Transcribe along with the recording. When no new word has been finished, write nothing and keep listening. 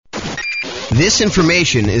This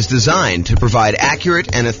information is designed to provide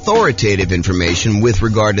accurate and authoritative information with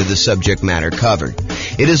regard to the subject matter covered.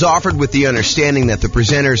 It is offered with the understanding that the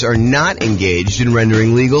presenters are not engaged in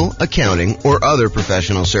rendering legal, accounting, or other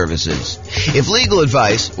professional services. If legal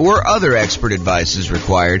advice or other expert advice is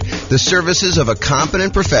required, the services of a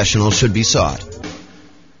competent professional should be sought.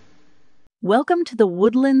 Welcome to the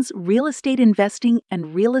Woodlands Real Estate Investing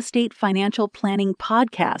and Real Estate Financial Planning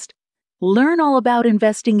podcast. Learn all about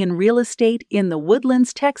investing in real estate in the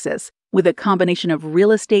Woodlands, Texas, with a combination of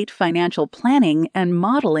real estate financial planning and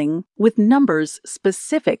modeling with numbers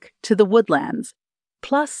specific to the Woodlands,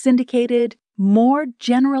 plus syndicated, more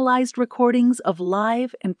generalized recordings of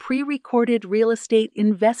live and pre-recorded real estate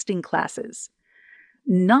investing classes.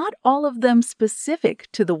 Not all of them specific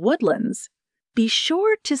to the Woodlands. Be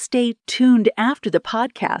sure to stay tuned after the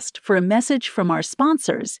podcast for a message from our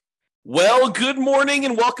sponsors. Well, good morning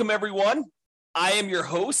and welcome, everyone. I am your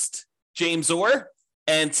host, James Orr,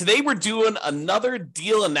 and today we're doing another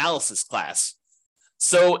deal analysis class.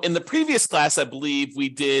 So in the previous class, I believe we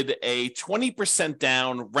did a 20%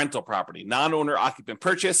 down rental property, non-owner occupant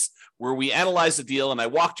purchase, where we analyzed the deal, and I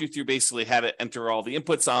walked you through basically how to enter all the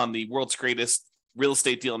inputs on the world's greatest real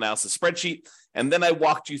estate deal analysis spreadsheet. And then I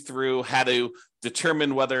walked you through how to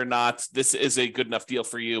determine whether or not this is a good enough deal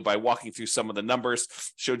for you by walking through some of the numbers,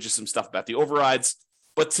 showed you some stuff about the overrides.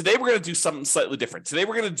 But today we're going to do something slightly different. Today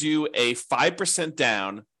we're going to do a 5%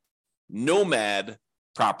 down Nomad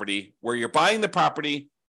property where you're buying the property,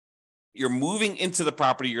 you're moving into the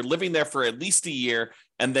property, you're living there for at least a year,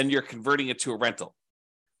 and then you're converting it to a rental.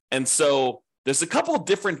 And so there's a couple of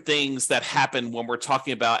different things that happen when we're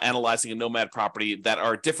talking about analyzing a Nomad property that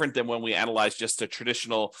are different than when we analyze just a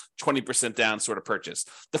traditional 20% down sort of purchase.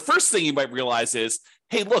 The first thing you might realize is,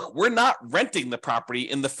 hey, look, we're not renting the property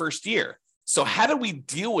in the first year. So how do we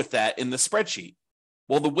deal with that in the spreadsheet?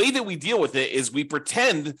 Well, the way that we deal with it is we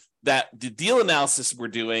pretend that the deal analysis we're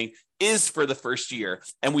doing is for the first year,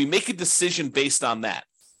 and we make a decision based on that.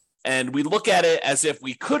 And we look at it as if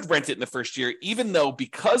we could rent it in the first year, even though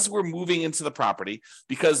because we're moving into the property,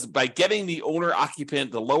 because by getting the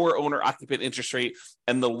owner-occupant, the lower owner-occupant interest rate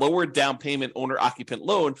and the lower down payment owner-occupant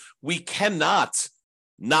loan, we cannot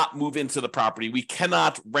not move into the property. We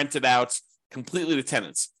cannot rent it out completely to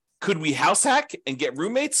tenants. Could we house hack and get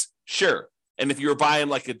roommates? Sure. And if you were buying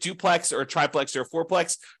like a duplex or a triplex or a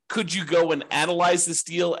fourplex, could you go and analyze this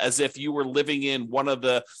deal as if you were living in one of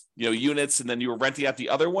the units and then you were renting out the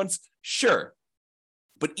other ones? Sure.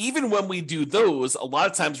 But even when we do those, a lot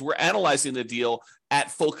of times we're analyzing the deal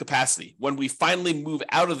at full capacity. When we finally move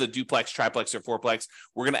out of the duplex, triplex, or fourplex,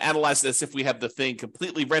 we're going to analyze this if we have the thing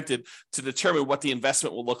completely rented to determine what the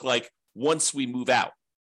investment will look like once we move out.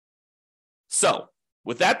 So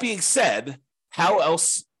with that being said, how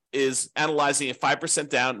else is analyzing a 5%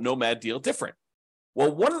 down Nomad deal different?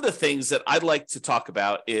 Well, one of the things that I'd like to talk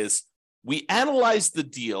about is we analyze the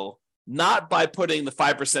deal not by putting the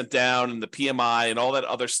 5% down and the PMI and all that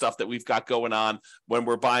other stuff that we've got going on when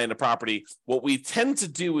we're buying a property. What we tend to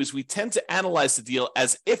do is we tend to analyze the deal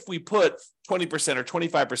as if we put 20% or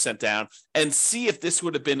 25% down and see if this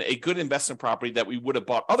would have been a good investment property that we would have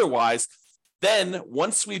bought otherwise. Then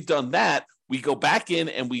once we've done that, we go back in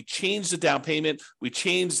and we change the down payment, we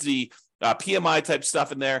change the PMI type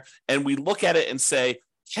stuff in there, and we look at it and say,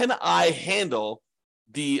 can I handle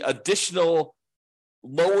the additional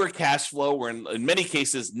lower cash flow, or in many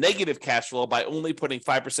cases, negative cash flow by only putting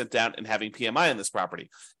 5% down and having PMI in this property?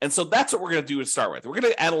 And so that's what we're going to do to start with. We're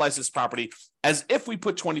going to analyze this property as if we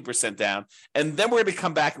put 20% down, and then we're going to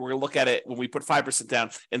come back and we're going to look at it when we put 5%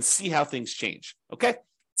 down and see how things change. Okay?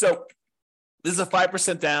 So this is a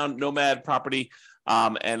 5% down Nomad property,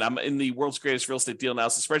 and I'm in the world's greatest real estate deal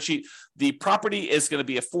analysis spreadsheet. The property is going to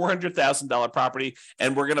be a $400,000 property,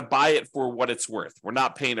 and we're going to buy it for what it's worth. We're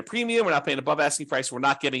not paying a premium. We're not paying above asking price. We're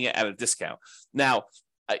not getting it at a discount. Now,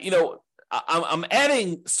 I'm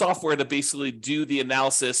adding software to basically do the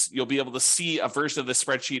analysis. You'll be able to see a version of the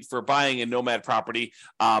spreadsheet for buying a Nomad property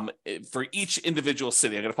for each individual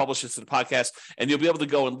city. I'm going to publish this in the podcast, and you'll be able to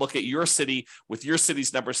go and look at your city with your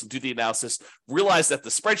city's numbers and do the analysis. Realize that the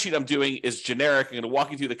spreadsheet I'm doing is generic. I'm going to walk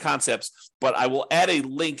you through the concepts, but I will add a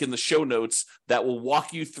link in the show notes that will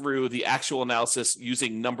walk you through the actual analysis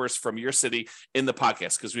using numbers from your city in the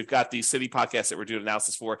podcast, because we've got these city podcasts that we're doing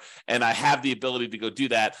analysis for, and I have the ability to go do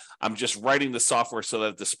that. I'm just writing the software so that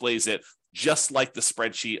it displays it just like the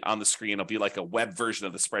spreadsheet on the screen. It'll be like a web version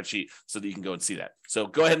of the spreadsheet so that you can go and see that. So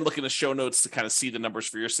go ahead and look in the show notes to kind of see the numbers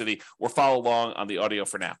for your city, or follow along on the audio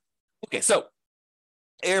for now. Okay, so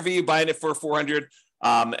ARV, buying it for 400.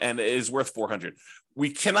 And it is worth 400. we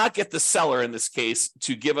cannot get the seller in this case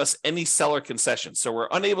to give us any seller concession. So we're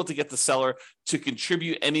unable to get the seller to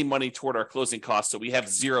contribute any money toward our closing costs. So we have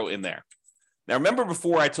zero in there. Now, remember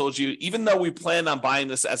before I told you, even though we plan on buying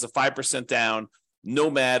this as a 5% down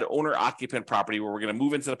Nomad owner occupant property where we're going to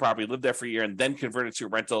move into the property, live there for a year, and then convert it to a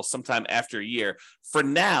rental sometime after a year. For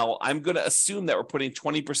now, I'm going to assume that we're putting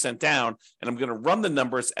 20% down, and I'm going to run the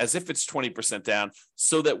numbers as if it's 20% down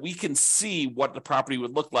so that we can see what the property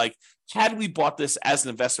would look like had we bought this as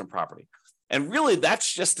an investment property. And really,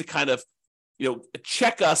 that's just to kind of,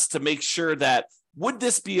 check us to make sure that would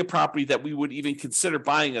this be a property that we would even consider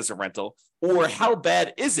buying as a rental, or how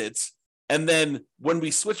bad is it? And then when we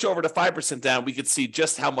switch over to 5% down, we could see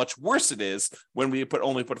just how much worse it is when we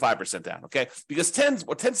only put 5% down, okay? Because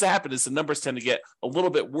what tends to happen is the numbers tend to get a little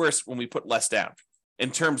bit worse when we put less down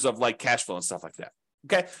in terms of like cash flow and stuff like that,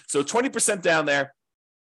 okay? So 20% down there.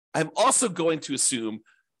 I'm also going to assume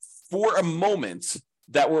for a moment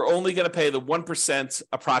that we're only going to pay the 1%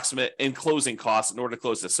 approximate in closing costs in order to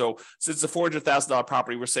close this. So since it's a $400,000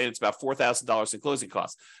 property, we're saying it's about $4,000 in closing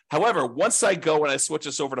costs. However, once I go and I switch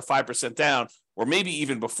this over to 5% down, or maybe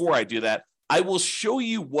even before I do that, I will show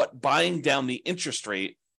you what buying down the interest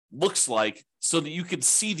rate looks like so that you can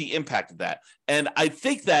see the impact of that. And I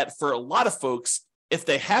think that for a lot of folks, if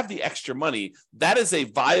they have the extra money, that is a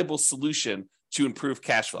viable solution to improve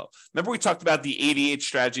cash flow. Remember we talked about the 88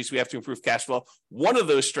 strategies we have to improve cash flow? One of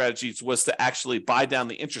those strategies was to actually buy down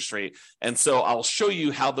the interest rate. And so I'll show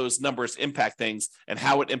you how those numbers impact things and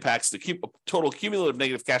how it impacts the total cumulative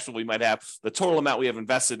negative cash flow we might have, the total amount we have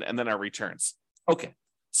invested, and then our returns. Okay,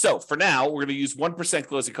 so for now, we're going to use 1%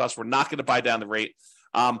 closing costs. We're not going to buy down the rate.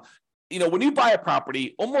 When you buy a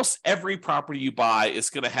property, almost every property you buy is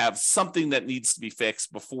going to have something that needs to be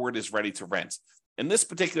fixed before it is ready to rent. In this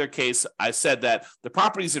particular case, I said that the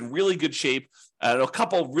property is in really good shape. A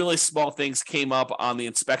couple of really small things came up on the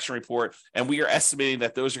inspection report, and we are estimating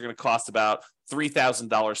that those are going to cost about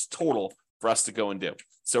 $3,000 total for us to go and do.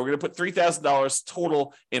 So we're going to put $3,000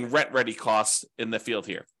 total in rent-ready costs in the field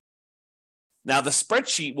here. Now, the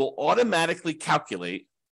spreadsheet will automatically calculate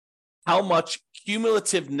how much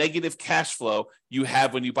cumulative negative cash flow you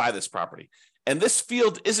have when you buy this property. And this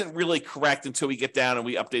field isn't really correct until we get down and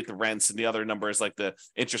we update the rents and the other numbers like the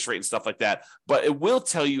interest rate and stuff like that. But it will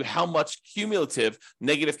tell you how much cumulative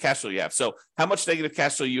negative cash flow you have. So how much negative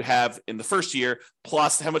cash flow you have in the first year,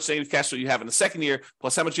 plus how much negative cash flow you have in the second year,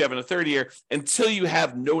 plus how much you have in the third year, until you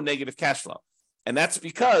have no negative cash flow. And that's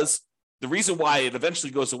because the reason why it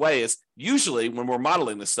eventually goes away is usually when we're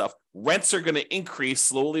modeling this stuff, rents are going to increase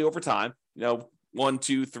slowly over time, 1,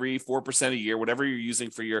 2, 3, 4% a year, whatever you're using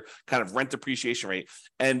for your kind of rent depreciation rate.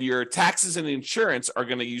 And your taxes and insurance are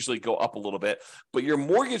going to usually go up a little bit, but your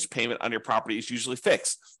mortgage payment on your property is usually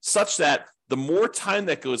fixed, such that the more time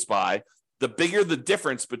that goes by, the bigger the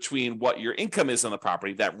difference between what your income is on the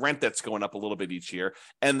property, that rent that's going up a little bit each year,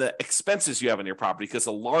 and the expenses you have on your property, because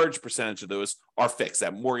a large percentage of those are fixed.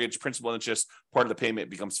 That mortgage, principal, and interest part of the payment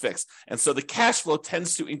becomes fixed. And so the cash flow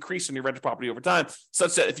tends to increase in your rental property over time,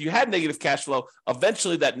 such that if you had negative cash flow,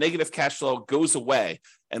 eventually that negative cash flow goes away.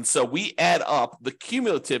 And so we add up the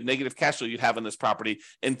cumulative negative cash flow you'd have on this property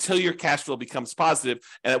until your cash flow becomes positive,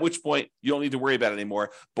 and at which point you don't need to worry about it anymore.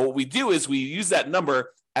 But what we do is we use that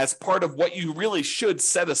number as part of what you really should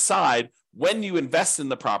set aside when you invest in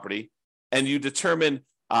the property, and you determine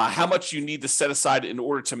how much you need to set aside in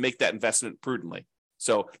order to make that investment prudently.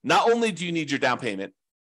 So not only do you need your down payment,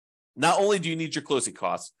 not only do you need your closing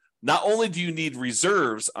costs, not only do you need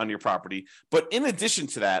reserves on your property, but in addition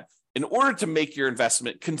to that, in order to make your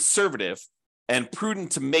investment conservative and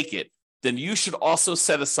prudent to make it, then you should also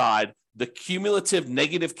set aside the cumulative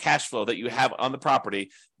negative cash flow that you have on the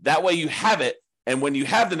property. That way you have it. And when you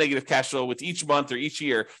have the negative cash flow with each month or each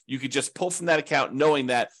year, you could just pull from that account knowing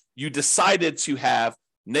that you decided to have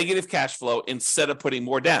negative cash flow instead of putting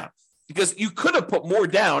more down. Because you could have put more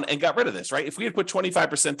down and got rid of this, right? If we had put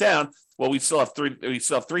 25% down, well, we still have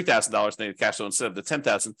 $3,000 negative cash flow instead of the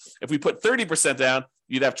 $10,000. If we put 30% down,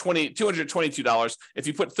 you'd have $222. If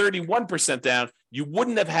you put 31% down, you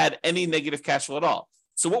wouldn't have had any negative cash flow at all.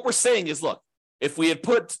 So what we're saying is, look, if we had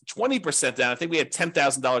put 20% down, I think we had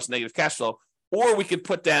 $10,000 negative cash flow, or we could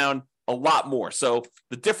put down a lot more. So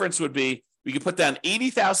the difference would be we could put down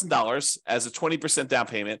 $80,000 as a 20% down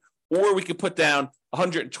payment, or we could put down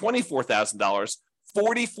 $124,000,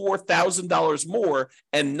 $44,000 more,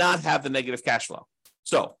 and not have the negative cash flow.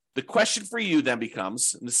 So the question for you then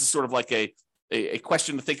becomes, and this is sort of like a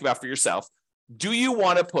question to think about for yourself, do you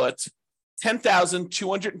want to put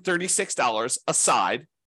 $10,236 aside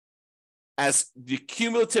as the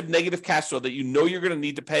cumulative negative cash flow that you know you're going to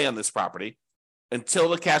need to pay on this property? until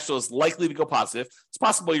the cash flow is likely to go positive. It's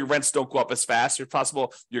possible your rents don't go up as fast. It's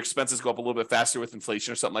possible your expenses go up a little bit faster with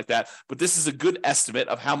inflation or something like that. But this is a good estimate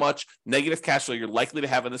of how much negative cash flow you're likely to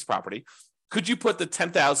have in this property. Could you put the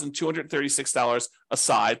 $10,236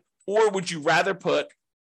 aside, or would you rather put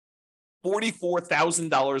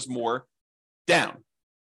 $44,000 more down?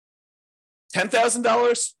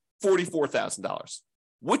 $10,000, $44,000.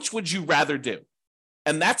 Which would you rather do?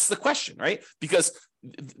 And that's the question, right? Because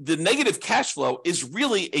the negative cash flow is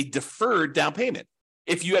really a deferred down payment.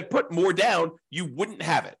 If you had put more down, you wouldn't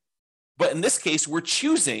have it. But in this case, we're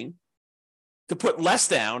choosing to put less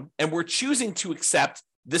down, and we're choosing to accept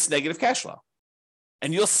this negative cash flow.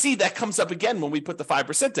 And you'll see that comes up again when we put the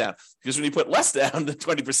 5% down, because when you put less down than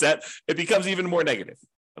 20%, it becomes even more negative.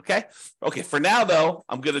 Okay. For now, though,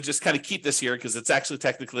 I'm going to just kind of keep this here because it's actually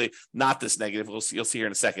technically not this negative. You'll see here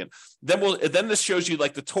in a second. Then this shows you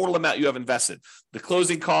like the total amount you have invested, the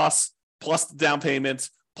closing costs plus the down payment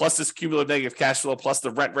plus this cumulative negative cash flow plus the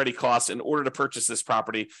rent ready costs in order to purchase this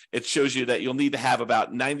property. It shows you that you'll need to have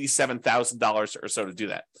about $97,000 or so to do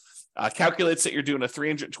that. Calculates that you're doing a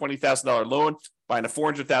 $320,000 loan, buying a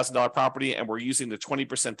 $400,000 property, and we're using the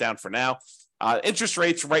 20% down for now. Interest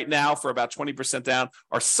rates right now for about 20% down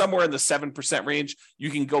are somewhere in the 7% range.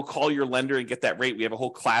 You can go call your lender and get that rate. We have a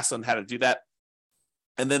whole class on how to do that.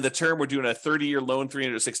 And then the term, we're doing a 30-year loan,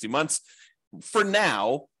 360 months. For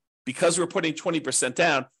now, because we're putting 20%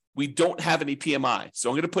 down, we don't have any PMI. So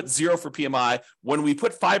I'm going to put 0 for PMI. When we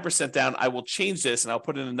put 5% down, I will change this and I'll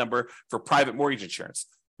put in a number for private mortgage insurance.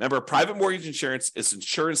 Remember, private mortgage insurance is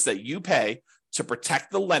insurance that you pay to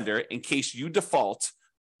protect the lender in case you default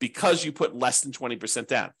because you put less than 20%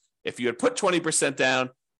 down. If you had put 20% down,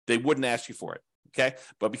 they wouldn't ask you for it, okay?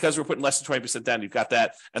 But because we're putting less than 20% down, you've got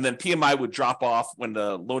that. And then PMI would drop off when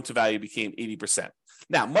the loan to value became 80%.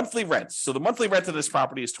 Now, monthly rents. So the monthly rent of this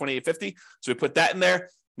property is $2,850. So we put that in there.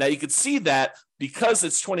 Now you can see that because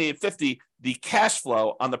it's $2,850, the cash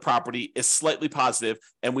flow on the property is slightly positive,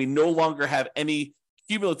 and we no longer have any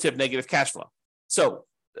cumulative negative cash flow. So,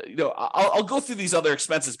 I'll go through these other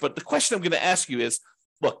expenses, but the question I'm going to ask you is,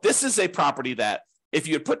 look, this is a property that if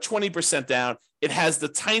you had put 20% down, it has the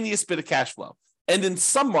tiniest bit of cash flow. And in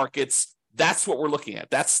some markets, that's what we're looking at.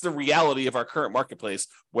 That's the reality of our current marketplace,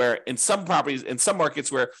 where in some properties, in some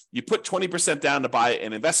markets where you put 20% down to buy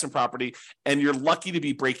an investment property and you're lucky to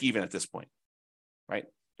be break even at this point, right?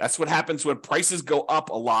 That's what happens when prices go up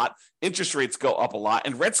a lot, interest rates go up a lot,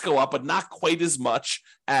 and rents go up, but not quite as much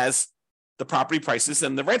as the property prices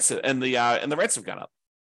and the rents and the rents have gone up.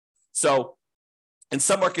 So in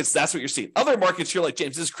some markets, that's what you're seeing. Other markets, you're like,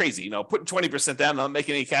 James, this is crazy. Putting 20% down, not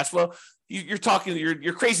making any cash flow. You're talking,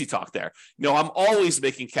 you're crazy talk there. I'm always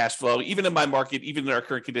making cash flow, even in my market, even in our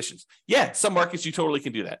current conditions. Yeah, some markets you totally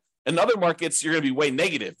can do that. In other markets, you're going to be way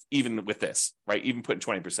negative, even with this, right? Even putting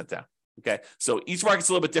 20% down. Okay, so each market's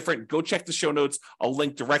a little bit different. Go check the show notes. I'll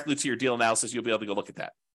link directly to your deal analysis. You'll be able to go look at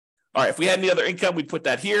that. All right, if we had any other income, we'd put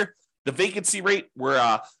that here. The vacancy rate,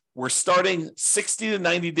 we're starting 60 to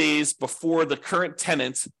 90 days before the current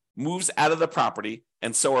tenant moves out of the property.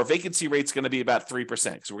 And so our vacancy rate is going to be about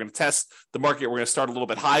 3%. So we're going to test the market. We're going to start a little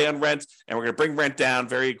bit high on rent, and we're going to bring rent down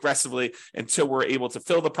very aggressively until we're able to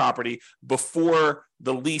fill the property before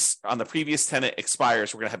the lease on the previous tenant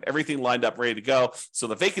expires. We're going to have everything lined up, ready to go. So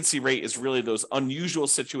the vacancy rate is really those unusual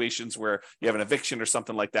situations where you have an eviction or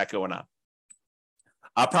something like that going on.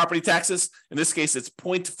 Property taxes, in this case, it's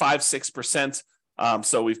 0.56%.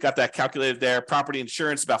 So we've got that calculated there. Property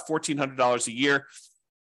insurance, about $1,400 a year.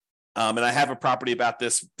 And I have a property about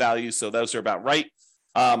this value, so those are about right.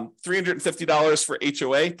 $350 for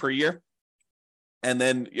HOA per year. And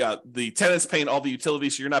then the tenant's paying all the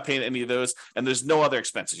utilities, so you're not paying any of those. And there's no other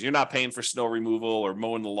expenses. You're not paying for snow removal or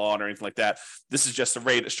mowing the lawn or anything like that. This is just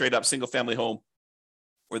a straight up single family home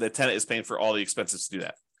where the tenant is paying for all the expenses to do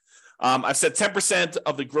that. I've said 10%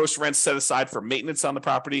 of the gross rent set aside for maintenance on the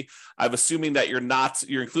property. I'm assuming that you're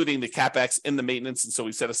including the CapEx in the maintenance. And so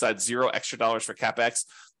we set aside $0 extra for CapEx.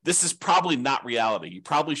 This is probably not reality. You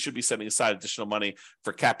probably should be setting aside additional money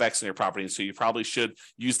for CapEx on your property. And so you probably should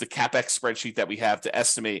use the CapEx spreadsheet that we have to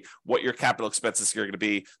estimate what your capital expenses are going to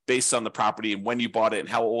be based on the property and when you bought it and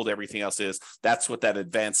how old everything else is. That's what that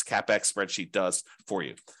advanced CapEx spreadsheet does for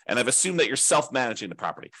you. And I've assumed that you're self-managing the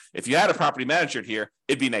property. If you had a property manager here,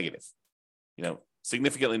 it'd be negative,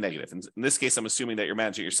 significantly negative. And in this case, I'm assuming that you're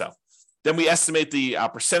managing it yourself. Then we estimate the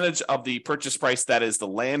percentage of the purchase price that is the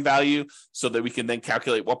land value, so that we can then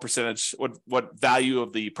calculate what percentage, what value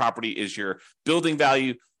of the property is your building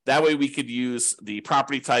value. That way we could use the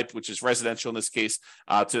property type, which is residential in this case,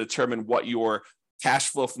 to determine what your cash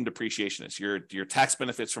flow from depreciation is, your tax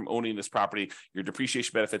benefits from owning this property, your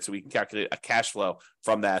depreciation benefits, so we can calculate a cash flow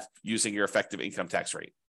from that using your effective income tax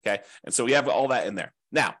rate. Okay. And so we have all that in there.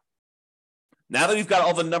 Now that we've got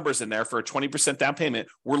all the numbers in there for a 20% down payment,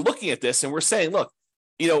 we're looking at this and we're saying, look,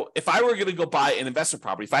 if I were going to go buy an investment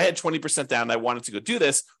property, if I had 20% down and I wanted to go do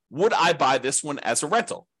this, would I buy this one as a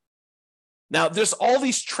rental? Now, there's all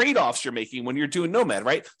these trade-offs you're making when you're doing Nomad,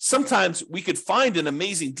 right? Sometimes we could find an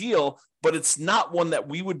amazing deal, but it's not one that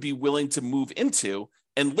we would be willing to move into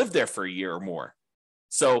and live there for a year or more.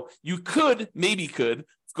 So you could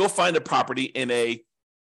go find a property in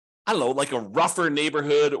like a rougher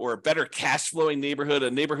neighborhood or a better cash flowing neighborhood,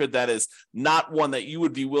 a neighborhood that is not one that you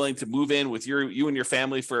would be willing to move in with you and your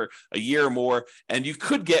family for a year or more, and you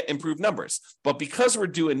could get improved numbers. But because we're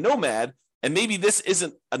doing Nomad, and maybe this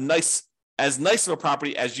isn't as nice of a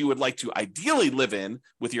property as you would like to ideally live in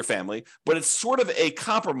with your family, but it's sort of a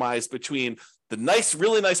compromise between the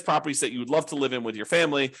really nice properties that you would love to live in with your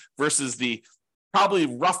family versus the probably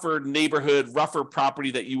rougher neighborhood, rougher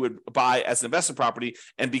property that you would buy as an investment property.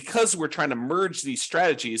 And because we're trying to merge these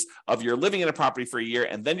strategies of you're living in a property for a year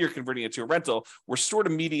and then you're converting it to a rental, we're sort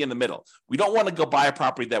of meeting in the middle. We don't want to go buy a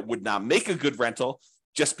property that would not make a good rental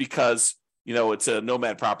just because it's a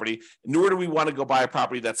Nomad property, nor do we want to go buy a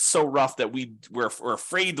property that's so rough that we're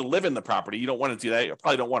afraid to live in the property. You don't want to do that. You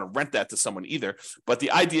probably don't want to rent that to someone either. But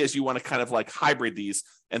the idea is you want to kind of like hybrid these.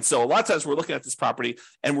 And so a lot of times we're looking at this property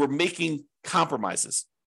and we're making compromises.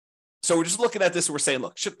 So we're just looking at this and we're saying,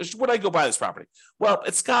 look, would I go buy this property? Well,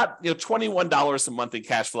 it's got $21 a month in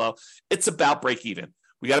cash flow. It's about break even.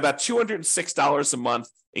 We got about $206 a month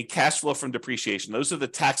in cash flow from depreciation. Those are the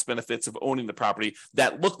tax benefits of owning the property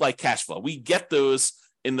that look like cash flow. We get those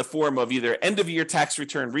in the form of either end of year tax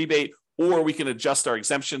return rebate, or we can adjust our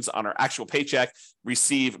exemptions on our actual paycheck,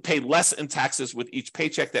 pay less in taxes with each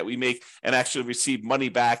paycheck that we make, and actually receive money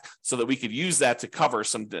back so that we could use that to cover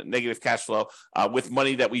some negative cash flow with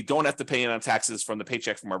money that we don't have to pay in on taxes from the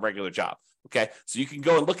paycheck from our regular job. Okay, so you can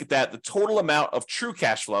go and look at that. The total amount of true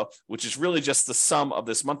cash flow, which is really just the sum of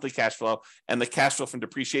this monthly cash flow and the cash flow from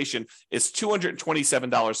depreciation, is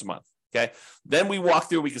 $227 a month. Okay, then we walk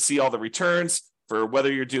through, we can see all the returns for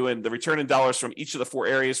whether you're doing the return in dollars from each of the four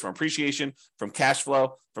areas, from appreciation, from cash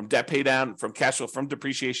flow, from debt pay down, from cash flow from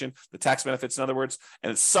depreciation, the tax benefits, in other words,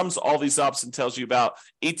 and it sums all these up and tells you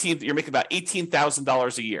you're making about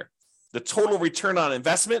 $18,000 a year. The total return on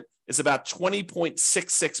investment is about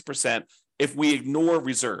 20.66% if we ignore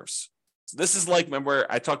reserves. So this is like, remember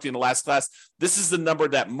I talked to you in the last class, this is the number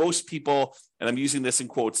that most people, and I'm using this in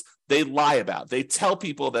quotes, they lie about. They tell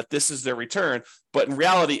people that this is their return, but in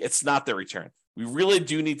reality, it's not their return. We really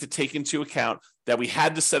do need to take into account that we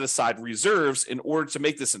had to set aside reserves in order to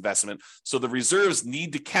make this investment. So the reserves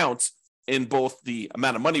need to count in both the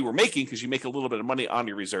amount of money we're making, because you make a little bit of money on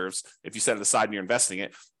your reserves if you set it aside and you're investing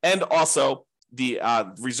it, and also the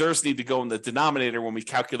reserves need to go in the denominator when we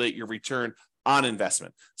calculate your return on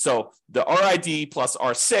investment. So the RID plus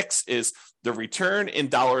R6 is the return in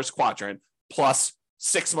dollars quadrant plus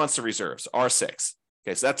 6 months of reserves, R6.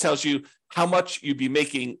 Okay, so that tells you how much you'd be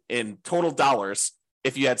making in total dollars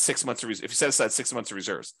if you had 6 months of if you set aside 6 months of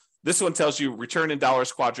reserves. This one tells you return in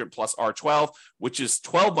dollars quadrant plus R12, which is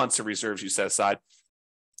 12 months of reserves you set aside.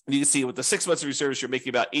 And you can see with the 6 months of reserves, you're making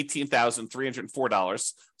about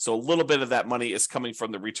 $18,304. So a little bit of that money is coming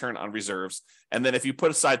from the return on reserves. And then if you put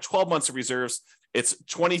aside 12 months of reserves, it's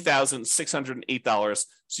 $20,608.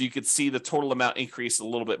 So you could see the total amount increase a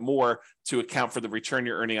little bit more to account for the return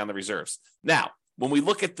you're earning on the reserves. Now, when we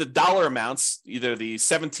look at the dollar amounts, either the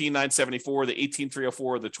 $17,974, the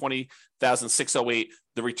 $18,304, the $20,608,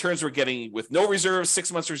 the returns we're getting with no reserves,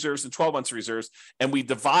 6 months reserves, and 12 months reserves, and we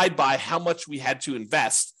divide by how much we had to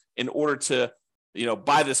invest in order to,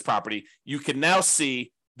 buy this property, you can now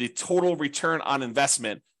see the total return on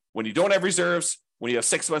investment when you don't have reserves, when you have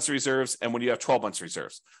 6 months reserves, and when you have 12 months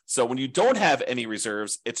reserves. So when you don't have any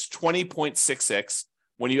reserves, it's 20.66.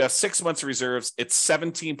 When you have 6 months reserves, it's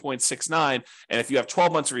 17.69. And if you have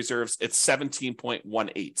 12 months reserves, it's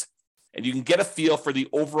 17.18. And you can get a feel for the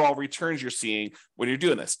overall returns you're seeing when you're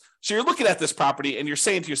doing this. So you're looking at this property and you're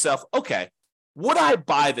saying to yourself, okay, would I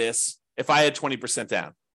buy this if I had 20%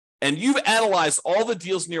 down? And you've analyzed all the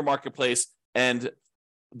deals in your marketplace and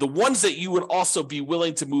the ones that you would also be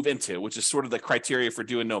willing to move into, which is sort of the criteria for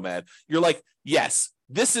doing Nomad. You're like, yes,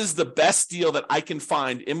 this is the best deal that I can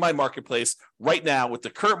find in my marketplace right now with the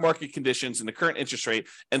current market conditions and the current interest rate.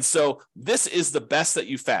 And so this is the best that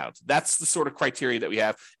you found. That's the sort of criteria that we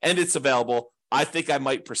have, and it's available. I think I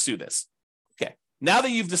might pursue this. Okay. Now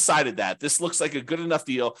that you've decided that this looks like a good enough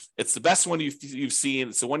deal, it's the best one you've seen,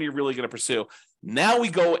 it's the one you're really going to pursue. Now we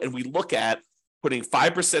go and we look at putting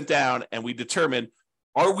 5% down, and we determine,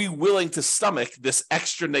 are we willing to stomach this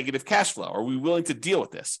extra negative cash flow? Are we willing to deal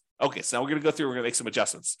with this? Okay, so now we're going to go through, we're going to make some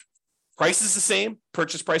adjustments. Price is the same,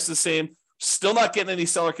 purchase price is the same, still not getting any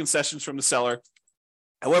seller concessions from the seller.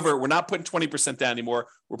 However, we're not putting 20% down anymore,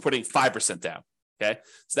 we're putting 5% down, okay?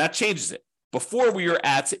 So that changes it. Before we were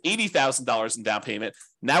at $80,000 in down payment,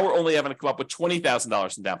 now we're only having to come up with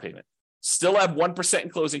 $20,000 in down payment. Still have 1% in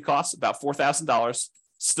closing costs, about $4,000.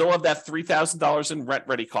 Still have that $3,000 in rent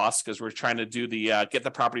ready costs because we're trying to do the get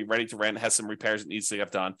the property ready to rent, has some repairs that needs to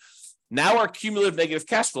get done. Now our cumulative negative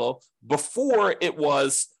cash flow, before it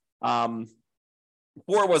was I don't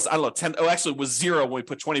know, 10. Oh, actually, it was zero when we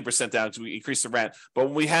put 20% down because we increased the rent. But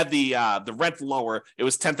when we had the rent lower, it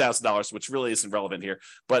was $10,000, which really isn't relevant here.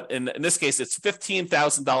 But in this case, it's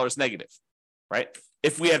 $15,000 negative, right?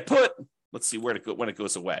 If we had put, let's see where it go when it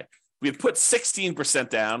goes away. We had put 16%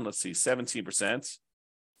 down. Let's see, 17%,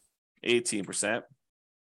 18%,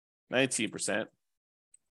 19%.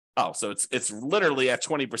 Oh, so it's literally at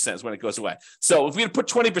 20% is when it goes away. So if we had put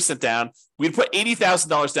 20% down, we'd put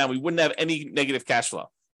 $80,000 down, we wouldn't have any negative cash flow.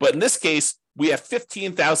 But in this case, we have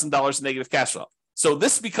 $15,000 in negative cash flow. So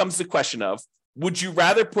this becomes the question of, would you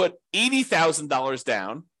rather put $80,000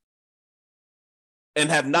 down and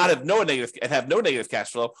have no negative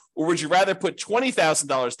cash flow, or would you rather put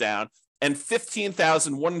 $20,000 down and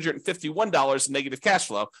 $15,151 in negative cash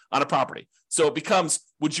flow on a property? So it becomes,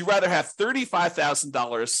 would you rather have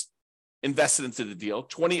 $35,000 invested into the deal,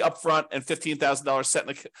 $20,000 upfront and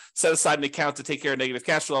 $15,000 set aside an account to take care of negative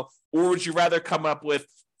cash flow, or would you rather come up with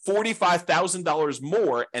 $45,000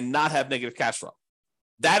 more and not have negative cash flow?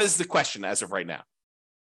 That is the question as of right now.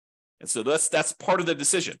 And so that's part of the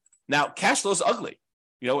decision. Now, cash flow is ugly.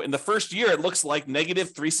 In the first year, it looks like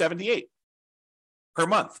negative $378 per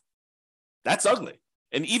month. That's ugly.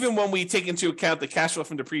 And even when we take into account the cash flow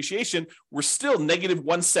from depreciation, we're still negative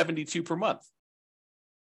 $172 per month.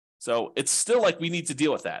 So it's still like we need to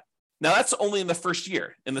deal with that. Now, that's only in the first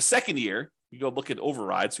year. In the second year, you go look at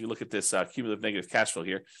override. So you look at this cumulative negative cash flow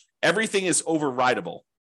here. Everything is overrideable.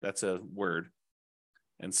 That's a word.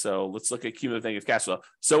 And so let's look at cumulative negative cash flow.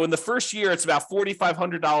 So in the first year, it's about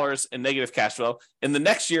 $4,500 in negative cash flow. In the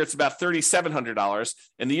next year, it's about $3,700.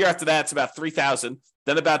 In the year after that, it's about $3,000.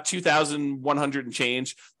 Then about $2,100 and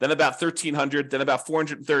change. Then about $1,300. Then about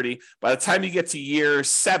 $430. By the time you get to year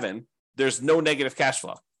 7, there's no negative cash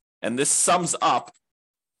flow. And this sums up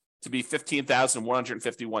to be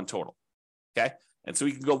 $15,151 total. Okay. And so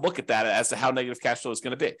we can go look at that as to how negative cash flow is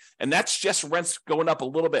going to be. And that's just rents going up a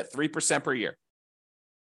little bit, 3% per year.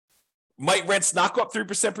 Might rents not go up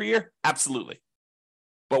 3% per year? Absolutely.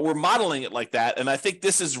 But we're modeling it like that. And I think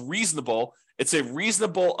this is reasonable. It's a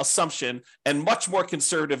reasonable assumption and much more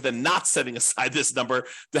conservative than not setting aside this number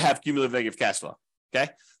to have cumulative negative cash flow.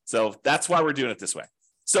 Okay. So that's why we're doing it this way.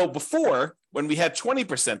 So before, when we had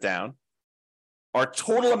 20% down, our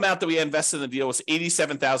total amount that we invested in the deal was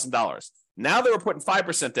 $87,000. Now that we're putting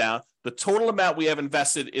 5% down, the total amount we have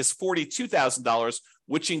invested is $42,000,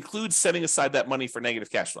 which includes setting aside that money for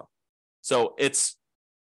negative cash flow. So it's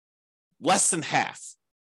less than half,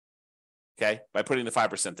 okay, by putting the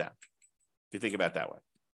 5% down, if you think about it that way.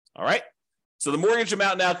 All right. So the mortgage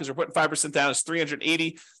amount now, because we're putting 5% down, is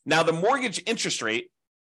 $380. Now the mortgage interest rate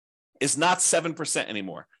is not 7%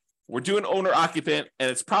 anymore. We're doing owner occupant,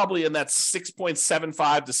 and it's probably in that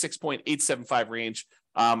 6.75 to 6.875 range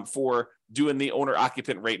for doing the owner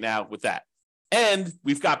occupant rate now with that. And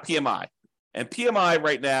we've got PMI. And PMI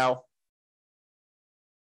right now,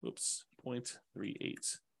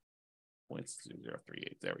 0.38.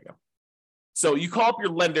 0.038. There we go. So you call up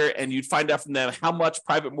your lender and you'd find out from them how much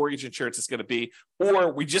private mortgage insurance is going to be.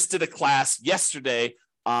 Or we just did a class yesterday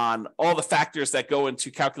on all the factors that go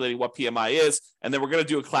into calculating what PMI is. And then we're going to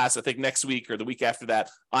do a class, I think next week or the week after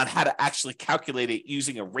that, on how to actually calculate it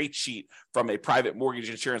using a rate sheet from a private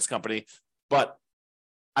mortgage insurance company. But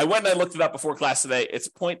I went and I looked it up before class today. It's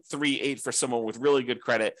 0.38 for someone with really good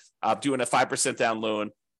credit, doing a 5% down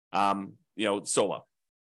loan, solo.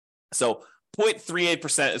 So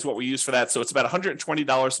 0.38% is what we use for that. So it's about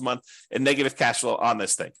 $120 a month in negative cash flow on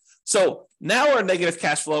this thing. So now our negative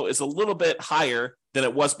cash flow is a little bit higher than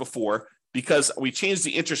it was before because we changed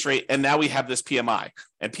the interest rate and now we have this PMI.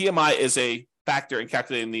 And PMI is a factor in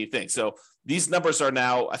calculating the thing. So these numbers are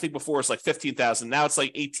now, I think before it's like $15,000. Now it's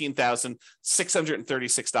like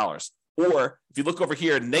 $18,636. Or if you look over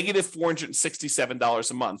here, negative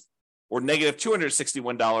 $467 a month or negative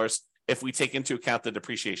 $261 if we take into account the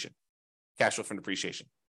depreciation, cash flow from depreciation.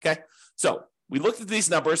 Okay. So we looked at these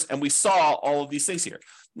numbers and we saw all of these things here.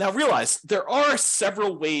 Now realize there are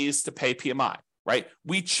several ways to pay PMI, right?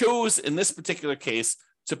 We chose in this particular case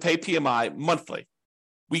to pay PMI monthly.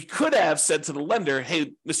 We could have said to the lender,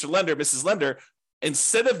 hey, Mr. Lender, Mrs. Lender,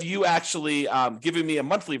 instead of you actually giving me a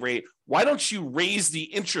monthly rate, why don't you raise the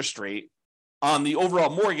interest rate on the overall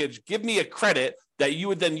mortgage? Give me a credit that you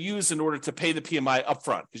would then use in order to pay the PMI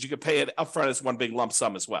upfront, because you could pay it upfront as one big lump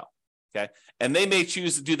sum as well. Okay. And they may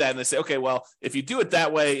choose to do that. And they say, okay, well, if you do it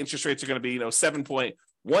that way, interest rates are going to be,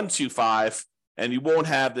 7.125, and you won't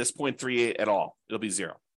have this 0.38 at all. It'll be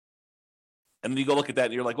zero. And then you go look at that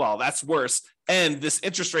and you're like, well, that's worse. And this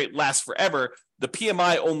interest rate lasts forever. The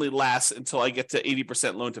PMI only lasts until I get to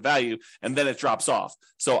 80% loan to value, and then it drops off.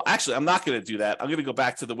 So actually, I'm not going to do that. I'm going to go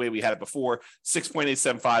back to the way we had it before,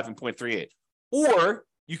 6.875 and 0.38. Or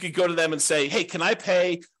you could go to them and say, hey, can I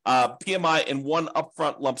pay PMI in one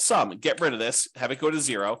upfront lump sum and get rid of this, have it go to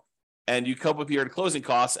zero, and you come up here in closing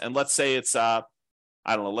costs, and let's say it's,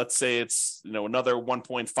 let's say it's, another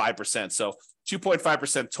 1.5%. So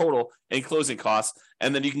 2.5% total in closing costs,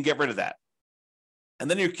 and then you can get rid of that. And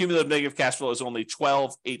then your cumulative negative cash flow is only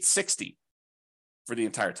 12,860 for the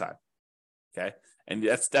entire time. Okay. And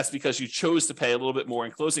that's because you chose to pay a little bit more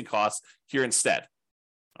in closing costs here instead.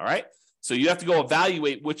 All right. So you have to go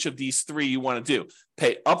evaluate which of these three you want to do.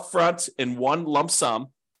 Pay upfront in one lump sum,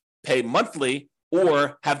 pay monthly,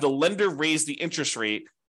 or have the lender raise the interest rate,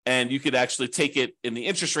 and you could actually take it in the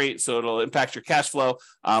interest rate, so it'll impact your cash flow,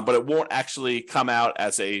 but it won't actually come out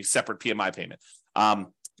as a separate PMI payment.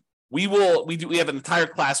 We have an entire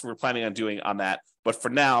class we're planning on doing on that, but for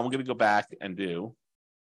now, I'm going to go back and do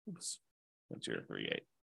 0.038.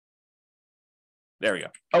 There we go.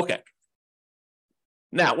 Okay.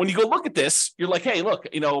 Now, when you go look at this, you're like, hey, look,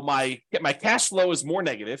 my cash flow is more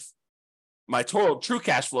negative. My total true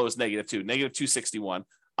cash flow is negative too, negative 261.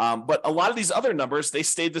 But a lot of these other numbers, they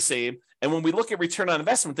stayed the same. And when we look at return on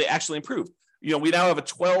investment, they actually improved. We now have a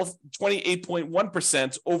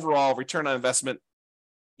 28.1% overall return on investment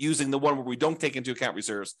using the one where we don't take into account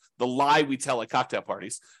reserves, the lie we tell at cocktail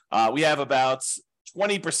parties. We have about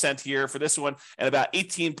 20% here for this one and about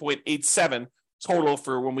 18.87 total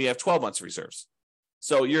for when we have 12 months of reserves.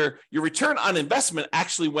 So your return on investment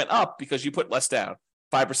actually went up because you put less down,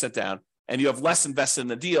 5% down, and you have less invested in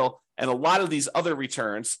the deal. And a lot of these other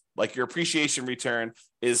returns, like your appreciation return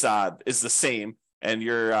is the same, and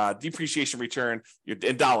your depreciation return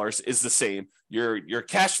in dollars is the same. Your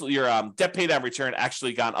cash flow, your debt pay down return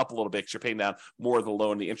actually gone up a little bit because you're paying down more of the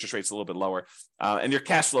loan. The interest rate's a little bit lower, and your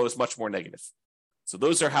cash flow is much more negative. So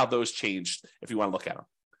those are how those changed if you want to look at them.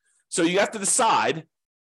 So you have to decide,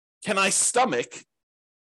 can I stomach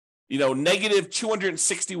negative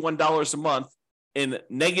 $261 a month in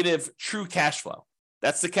negative true cash flow?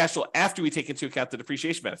 That's the cash flow after we take into account the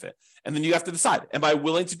depreciation benefit. And then you have to decide, am I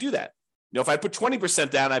willing to do that? If I put 20%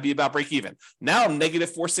 down, I'd be about break even. Now I'm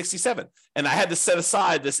negative 467. And I had to set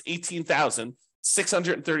aside this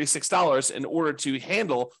 $18,636 in order to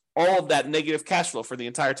handle all of that negative cash flow for the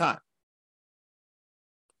entire time.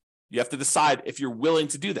 You have to decide if you're willing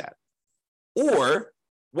to do that. Or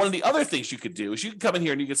one of the other things you could do is you can come in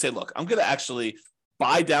here and you can say, look, I'm going to actually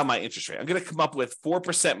buy down my interest rate. I'm going to come up with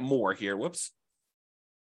 4% more here.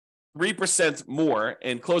 3% more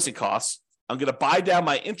in closing costs. I'm going to buy down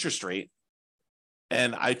my interest rate.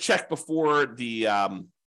 And I checked before the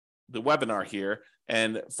webinar here.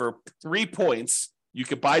 And for 3 points, you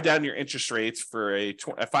could buy down your interest rates for a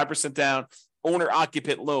 5% down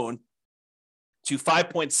owner-occupant loan to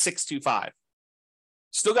 5.625.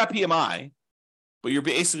 Still got PMI, but you're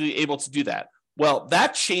basically able to do that. Well,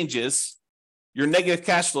 that changes your negative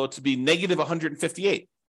cash flow to be negative 158.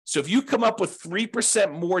 So if you come up with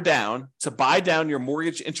 3% more down to buy down your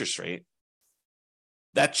mortgage interest rate,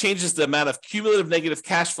 that changes the amount of cumulative negative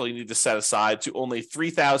cash flow you need to set aside to only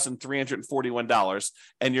 $3,341.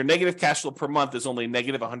 And your negative cash flow per month is only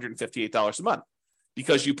negative $158 a month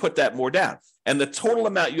because you put that more down. And the total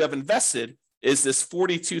amount you have invested is this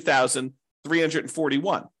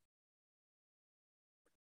 $42,341.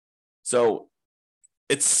 So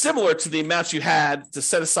it's similar to the amounts you had to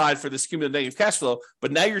set aside for this cumulative negative cash flow,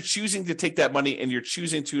 but now you're choosing to take that money and you're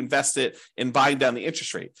choosing to invest it in buying down the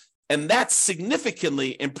interest rate. And that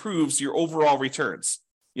significantly improves your overall returns.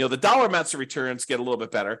 The dollar amounts of returns get a little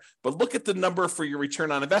bit better, but look at the number for your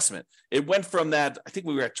return on investment. It went from that, I think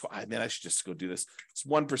we were at, I should just go do this. It's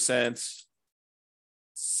 1%,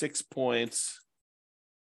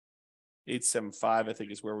 6.875, I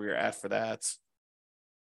think is where we were at for that.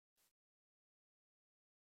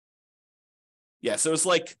 Yeah, so it's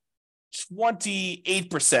like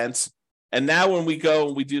 28%. And now when we go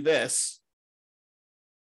and we do this,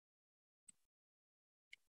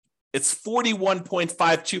 it's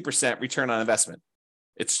 41.52% return on investment.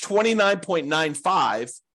 It's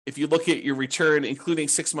 29.95 if you look at your return, including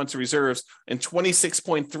 6 months of reserves, and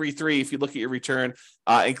 26.33 if you look at your return,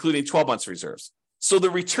 including 12 months of reserves. So the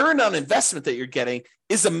return on investment that you're getting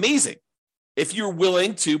is amazing. If you're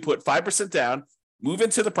willing to put 5% down, move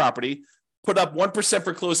into the property, put up 1%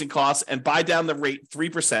 for closing costs, and buy down the rate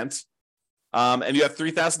 3%, and you have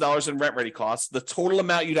 $3,000 in rent-ready costs, the total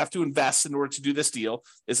amount you'd have to invest in order to do this deal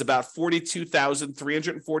is about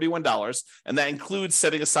 $42,341, and that includes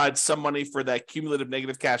setting aside some money for that cumulative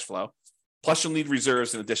negative cash flow, plus you'll need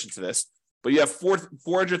reserves in addition to this. But you have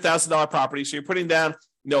 $400,000 property, so you're putting down,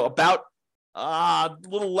 about a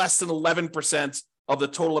little less than 11% of the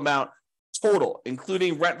total amount,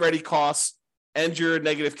 including rent-ready costs and your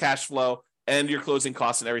negative cash flow and your closing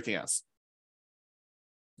costs and everything else.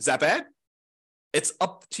 Is that bad? It's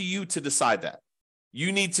up to you to decide that.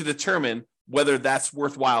 You need to determine whether that's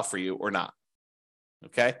worthwhile for you or not.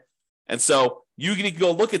 Okay? And so you can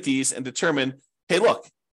go look at these and determine, hey, look,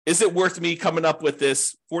 is it worth me coming up with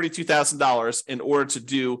this $42,000 in order to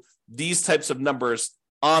do these types of numbers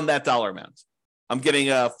on that dollar amount? I'm getting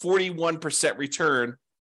a 41% return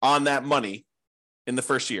on that money in the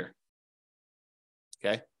first year.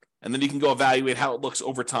 Okay? And then you can go evaluate how it looks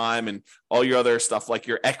over time and all your other stuff like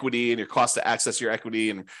your equity and your cost to access your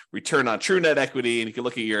equity and return on true net equity. And you can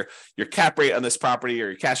look at your cap rate on this property or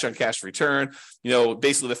your cash on cash return.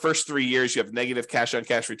 Basically the first 3 years you have negative cash on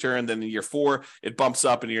cash return. Then in year 4, it bumps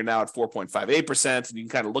up and you're now at 4.58%. And you can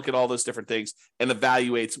kind of look at all those different things and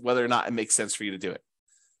evaluate whether or not it makes sense for you to do it.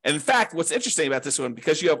 And in fact, what's interesting about this one,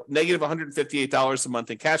 because you have negative $158 a month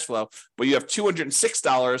in cash flow, but you have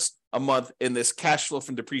 $206 a month in this cash flow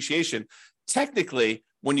from depreciation, technically,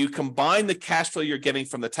 when you combine the cash flow you're getting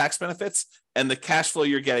from the tax benefits and the cash flow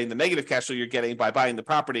you're getting, the negative cash flow you're getting by buying the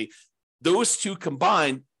property, those two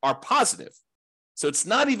combined are positive. So it's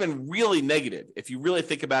not even really negative if you really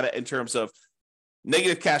think about it in terms of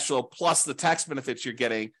negative cash flow plus the tax benefits you're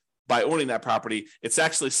getting by owning that property. It's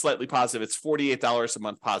actually slightly positive. It's $48 a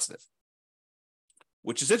month positive,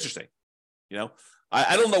 which is interesting.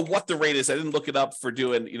 I don't know what the rate is. I didn't look it up for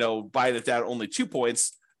doing, buying it down only 2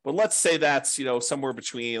 points, but let's say that's, somewhere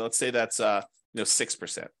between, let's say that's,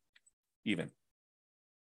 6% even.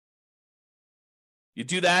 You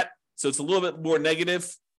do that. So it's a little bit more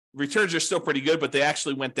negative. Returns are still pretty good, but they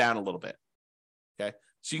actually went down a little bit. Okay.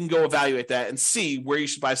 So you can go evaluate that and see where you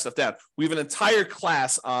should buy stuff down. We have an entire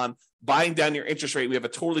class on buying down your interest rate. We have a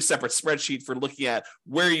totally separate spreadsheet for looking at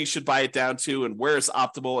where you should buy it down to and where it's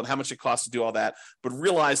optimal and how much it costs to do all that. But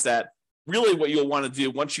realize that really what you'll want to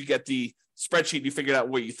do once you get the spreadsheet, you figure out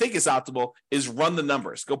what you think is optimal, is run the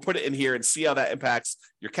numbers. Go put it in here and see how that impacts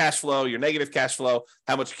your cash flow, your negative cash flow,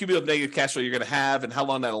 how much cumulative negative cash flow you're going to have and how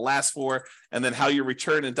long that'll last for, and then how your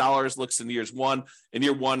return in dollars looks in year one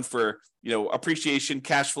for, appreciation,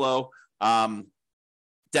 cash flow,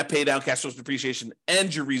 debt pay down, cash flows, depreciation,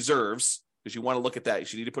 and your reserves, because you want to look at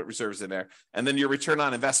that. You need to put reserves in there. And then your return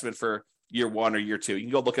on investment for year 1 or year 2. You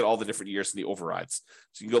can go look at all the different years in the overrides.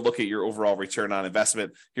 So you can go look at your overall return on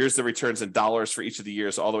investment. Here's the returns in dollars for each of the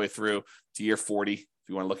years all the way through to year 40, if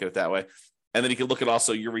you want to look at it that way. And then you can look at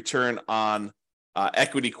also your return on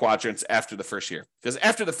equity quadrants after the first year. Because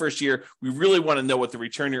after the first year, we really want to know what the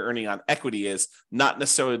return you're earning on equity is, not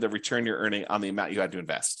necessarily the return you're earning on the amount you had to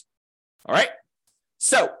invest. All right.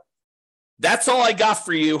 So that's all I got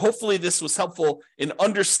for you. Hopefully this was helpful in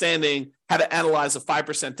understanding how to analyze a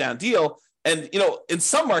 5% down deal. And, in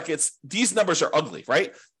some markets, these numbers are ugly,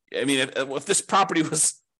 right? I mean, if this property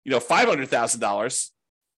was, $500,000,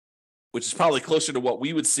 which is probably closer to what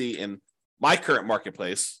we would see in my current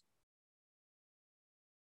marketplace,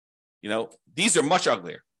 these are much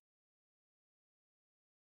uglier.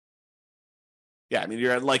 Yeah, I mean,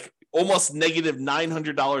 you're at like almost negative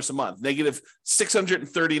 $900 a month, negative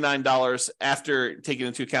 $639 after taking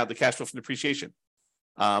into account the cash flow from depreciation.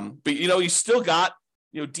 But, you still got,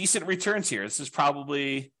 decent returns here. This is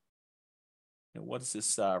probably, what is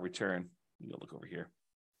this return? You go look over here.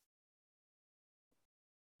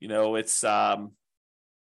 It's the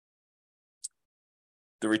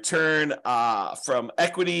return from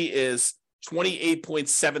equity is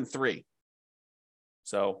 28.73.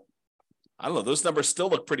 So I don't know. Those numbers still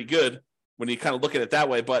look pretty good when you kind of look at it that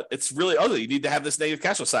way, but it's really ugly. You need to have this negative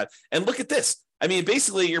cash flow side. And look at this. I mean,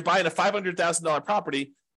 basically, you're buying a $500,000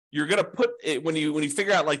 property. You're going to put it when you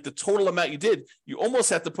figure out like the total amount you did. You almost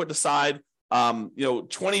have to put aside,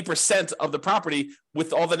 20% of the property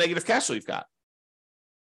with all the negative cash flow you've got.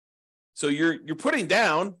 So you're putting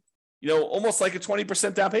down, almost like a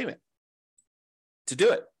 20% down payment to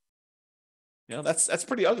do it. That's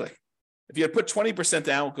pretty ugly. If you had put 20%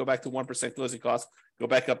 down, go back to 1% closing costs, go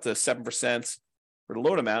back up to 7% for the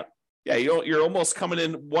loan amount, Yeah, you're almost coming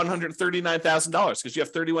in $139,000 because you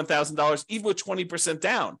have $31,000 even with 20%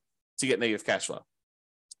 down to get negative cash flow.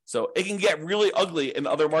 So it can get really ugly in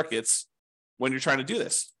other markets when you're trying to do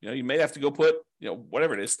this. You may have to go put,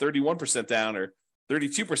 whatever it is, 31% down or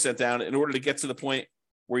 32% down in order to get to the point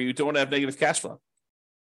where you don't have negative cash flow.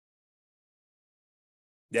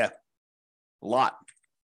 Yeah, a lot.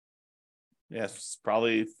 Yeah, it's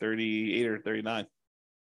probably 38 or 39.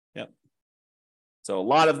 Yeah. So a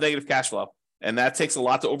lot of negative cash flow, and that takes a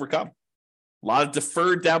lot to overcome. A lot of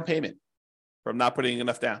deferred down payment from not putting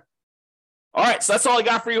enough down. All right, so that's all I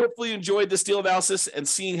got for you. Hopefully you enjoyed this deal analysis and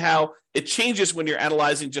seeing how it changes when you're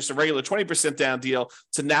analyzing just a regular 20% down deal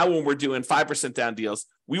to now when we're doing 5% down deals.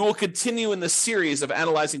 We will continue in this series of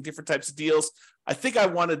analyzing different types of deals. I think I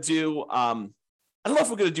want to do, I don't know if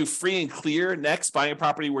we're going to do free and clear next, buying a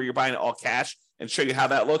property where you're buying it all cash and show you how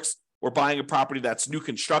that looks. Or buying a property that's new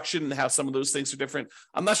construction and how some of those things are different.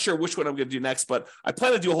 I'm not sure which one I'm going to do next, but I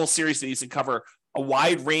plan to do a whole series of these and cover a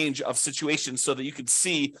wide range of situations so that you can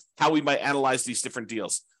see how we might analyze these different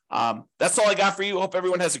deals. That's all I got for you. Hope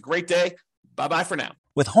everyone has a great day. Bye-bye for now.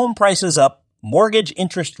 With home prices up, mortgage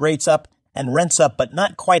interest rates up, and rents up, but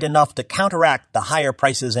not quite enough to counteract the higher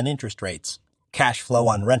prices and interest rates, cash flow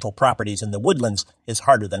on rental properties in the Woodlands is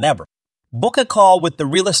harder than ever. Book a call with the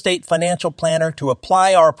Real Estate Financial Planner to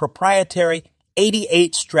apply our proprietary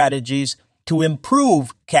 88 strategies to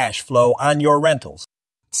improve cash flow on your rentals.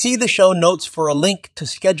 See the show notes for a link to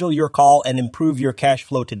schedule your call and improve your cash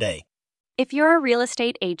flow today. If you're a real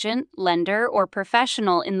estate agent, lender, or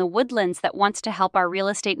professional in the Woodlands that wants to help our real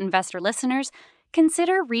estate investor listeners,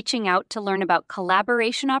 consider reaching out to learn about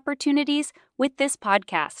collaboration opportunities with this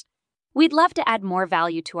podcast. We'd love to add more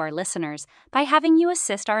value to our listeners by having you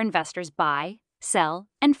assist our investors buy, sell,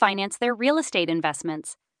 and finance their real estate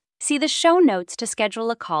investments. See the show notes to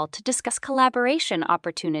schedule a call to discuss collaboration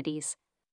opportunities.